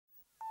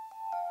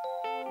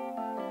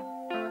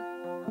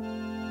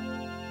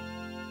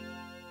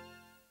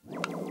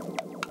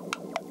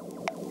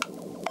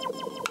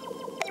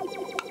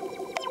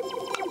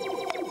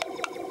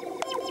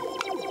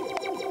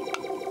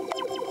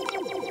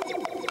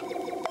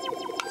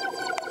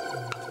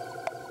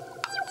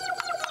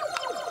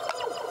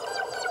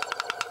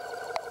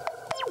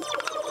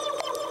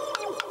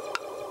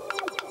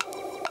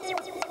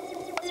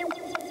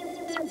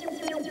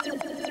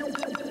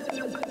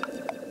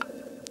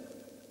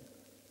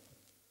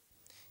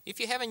If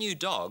you have a new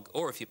dog,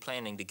 or if you're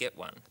planning to get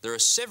one, there are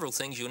several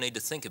things you'll need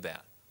to think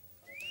about.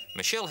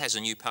 Michelle has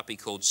a new puppy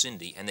called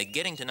Cindy, and they're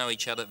getting to know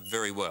each other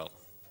very well.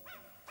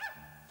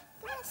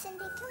 Come on, Cindy.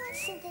 Come on,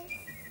 Cindy.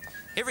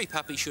 Every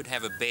puppy should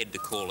have a bed to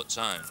call its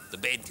own. The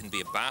bed can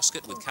be a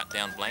basket with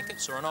cut-down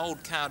blankets or an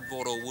old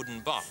cardboard or wooden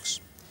box.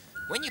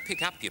 When you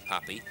pick up your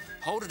puppy,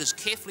 hold it as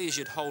carefully as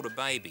you'd hold a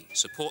baby.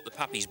 Support the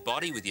puppy's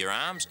body with your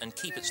arms and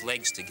keep its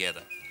legs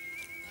together.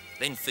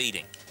 Then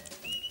feeding.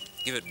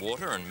 Give it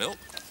water and milk,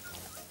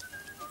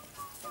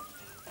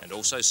 and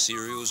also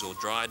cereals or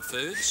dried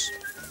foods.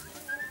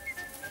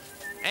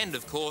 And,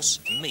 of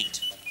course,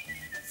 meat,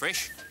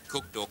 fresh,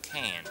 cooked or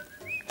canned.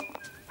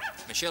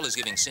 Michelle is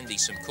giving Cindy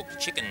some cooked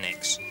chicken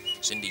necks,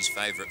 Cindy's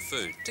favourite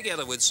food,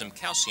 together with some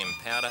calcium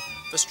powder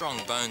for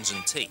strong bones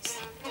and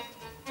teeth.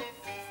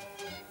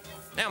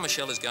 Now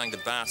Michelle is going to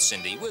bath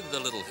Cindy with a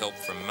little help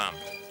from Mum.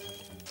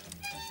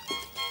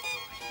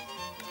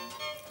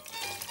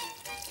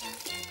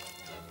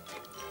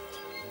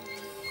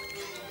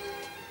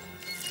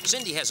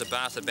 Cindy has a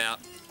bath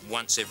about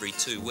once every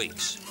 2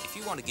 weeks. If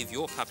you want to give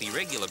your puppy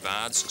regular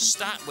baths,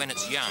 start when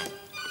it's young.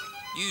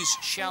 Use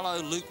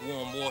shallow,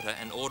 lukewarm water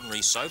and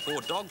ordinary soap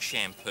or dog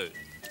shampoo.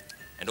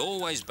 And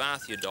always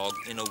bath your dog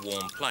in a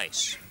warm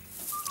place.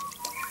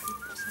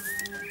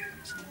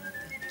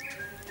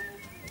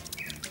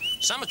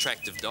 Some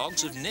attractive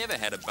dogs have never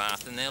had a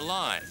bath in their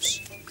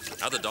lives.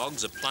 Other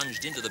dogs are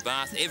plunged into the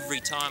bath every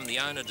time the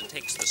owner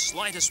detects the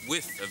slightest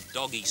whiff of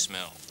doggy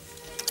smell.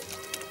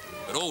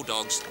 But all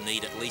dogs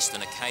need at least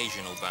an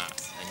occasional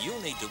bath, and you'll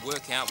need to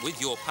work out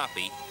with your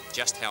puppy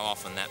just how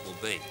often that will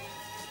be.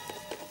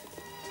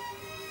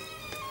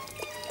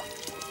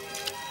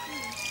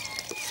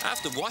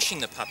 After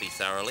washing the puppy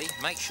thoroughly,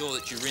 make sure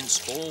that you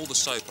rinse all the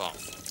soap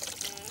off.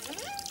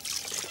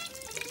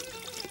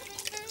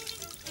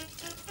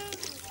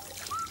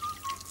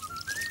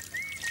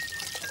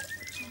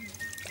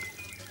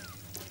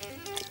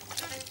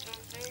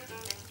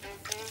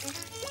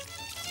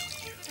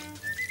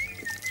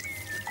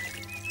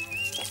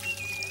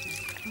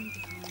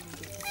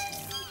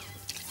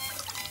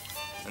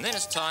 And then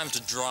it's time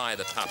to dry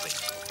the puppy.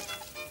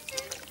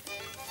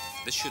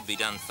 This should be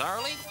done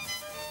thoroughly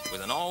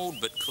with an old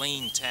but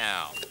clean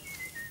towel.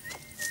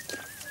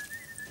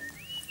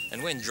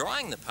 And when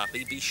drying the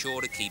puppy, be sure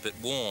to keep it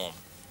warm.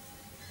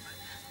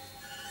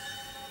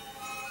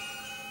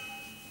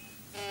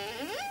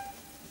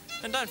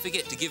 And don't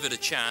forget to give it a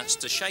chance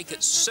to shake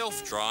it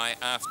self-dry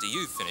after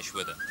you finish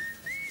with it.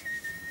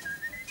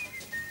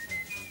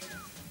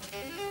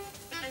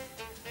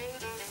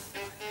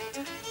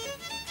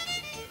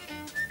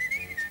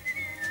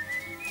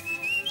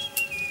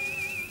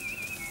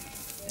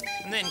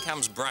 And then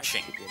comes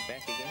brushing.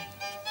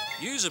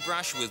 Use a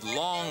brush with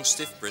long,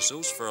 stiff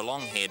bristles for a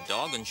long-haired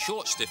dog and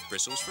short, stiff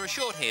bristles for a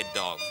short-haired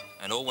dog.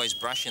 And always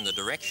brush in the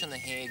direction the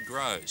hair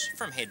grows,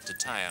 from head to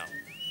tail.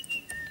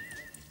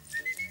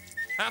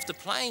 After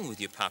playing with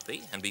your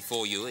puppy and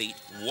before you eat,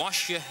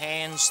 wash your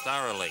hands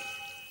thoroughly.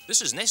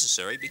 This is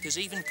necessary because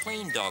even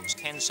clean dogs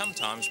can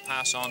sometimes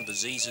pass on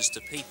diseases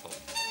to people.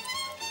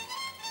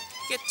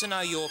 Get to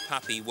know your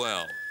puppy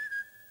well.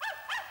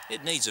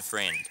 It needs a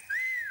friend.